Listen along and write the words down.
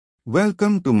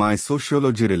Welcome to my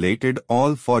sociology-related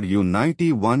All for You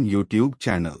 91 YouTube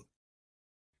channel.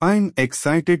 I'm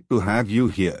excited to have you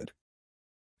here.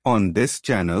 On this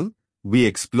channel, we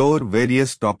explore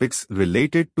various topics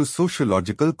related to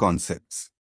sociological concepts.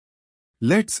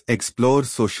 Let's explore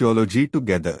sociology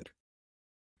together.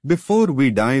 Before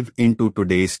we dive into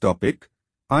today's topic,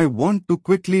 I want to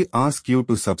quickly ask you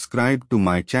to subscribe to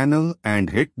my channel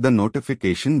and hit the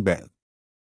notification bell.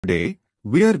 Today,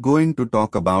 we are going to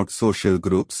talk about social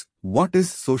groups. What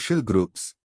is social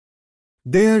groups?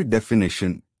 Their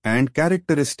definition and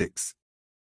characteristics.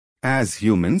 As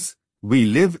humans, we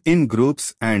live in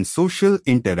groups and social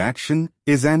interaction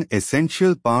is an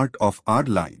essential part of our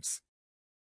lives.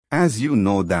 As you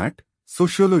know that,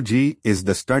 sociology is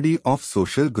the study of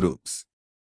social groups.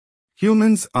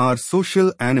 Humans are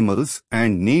social animals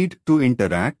and need to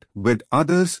interact with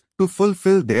others to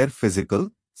fulfill their physical,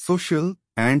 social,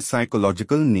 and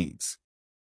psychological needs.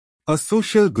 A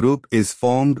social group is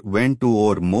formed when two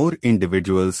or more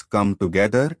individuals come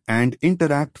together and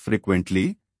interact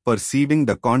frequently, perceiving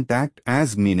the contact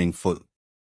as meaningful.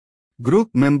 Group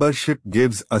membership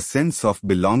gives a sense of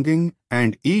belonging,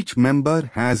 and each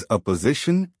member has a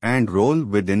position and role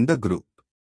within the group.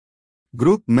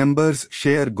 Group members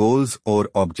share goals or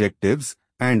objectives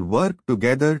and work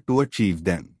together to achieve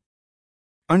them.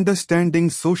 Understanding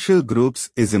social groups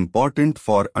is important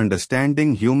for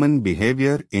understanding human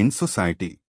behavior in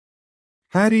society.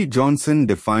 Harry Johnson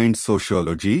defined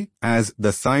sociology as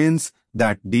the science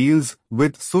that deals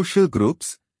with social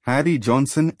groups. Harry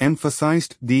Johnson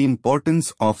emphasized the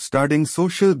importance of studying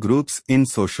social groups in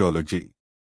sociology.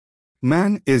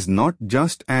 Man is not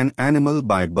just an animal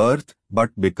by birth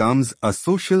but becomes a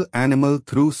social animal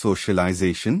through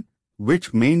socialization,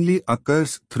 which mainly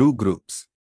occurs through groups.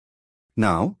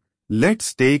 Now,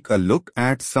 let's take a look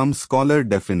at some scholar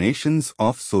definitions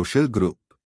of social group.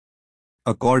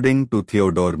 According to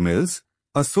Theodore Mills,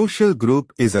 a social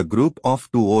group is a group of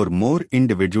two or more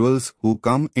individuals who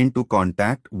come into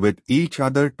contact with each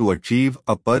other to achieve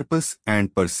a purpose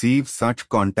and perceive such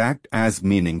contact as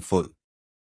meaningful.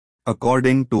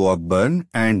 According to Ogburn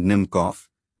and Nimkoff,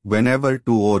 whenever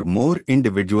two or more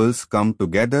individuals come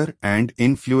together and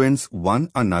influence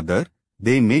one another,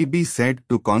 they may be said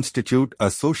to constitute a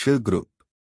social group.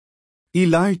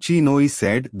 Eli Chinoy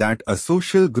said that a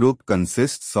social group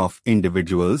consists of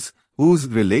individuals whose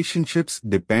relationships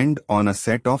depend on a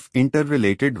set of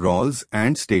interrelated roles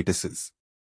and statuses.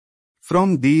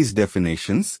 From these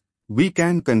definitions, we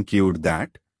can conclude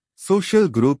that social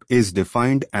group is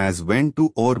defined as when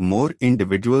two or more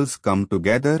individuals come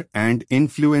together and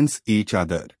influence each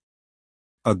other.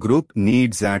 A group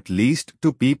needs at least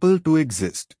two people to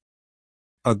exist.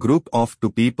 A group of two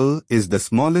people is the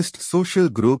smallest social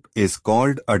group is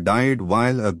called a dyad,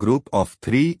 while a group of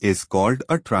three is called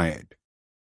a triad.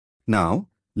 Now,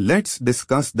 let's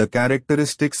discuss the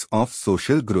characteristics of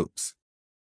social groups.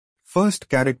 First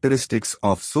characteristics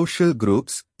of social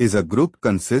groups is a group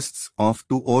consists of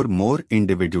two or more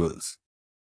individuals.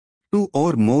 Two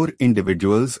or more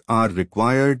individuals are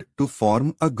required to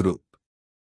form a group.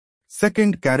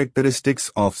 Second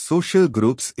characteristics of social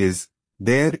groups is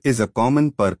there is a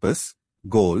common purpose,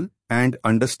 goal, and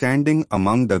understanding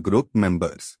among the group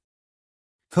members.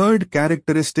 Third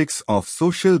characteristics of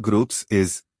social groups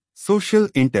is social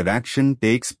interaction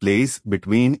takes place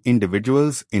between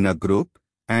individuals in a group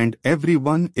and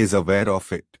everyone is aware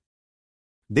of it.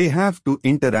 They have to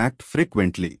interact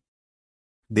frequently.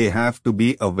 They have to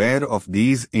be aware of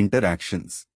these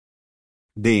interactions.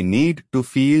 They need to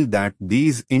feel that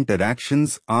these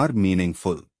interactions are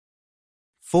meaningful.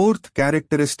 Fourth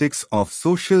characteristics of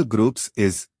social groups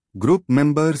is group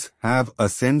members have a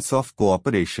sense of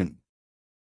cooperation.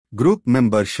 Group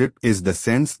membership is the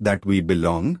sense that we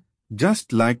belong,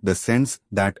 just like the sense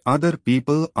that other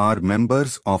people are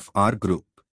members of our group.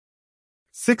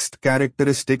 Sixth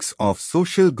characteristics of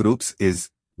social groups is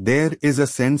there is a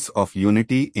sense of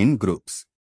unity in groups.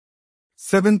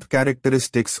 Seventh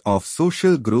characteristics of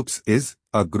social groups is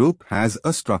a group has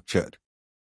a structure.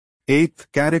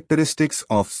 Eighth characteristics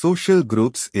of social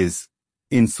groups is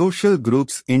in social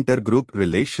groups intergroup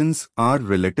relations are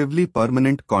relatively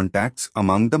permanent contacts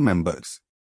among the members.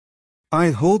 I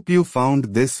hope you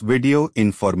found this video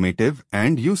informative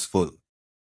and useful.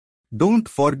 Don't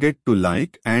forget to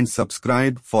like and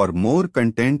subscribe for more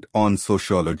content on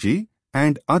sociology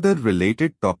and other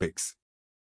related topics.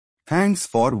 Thanks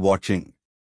for watching.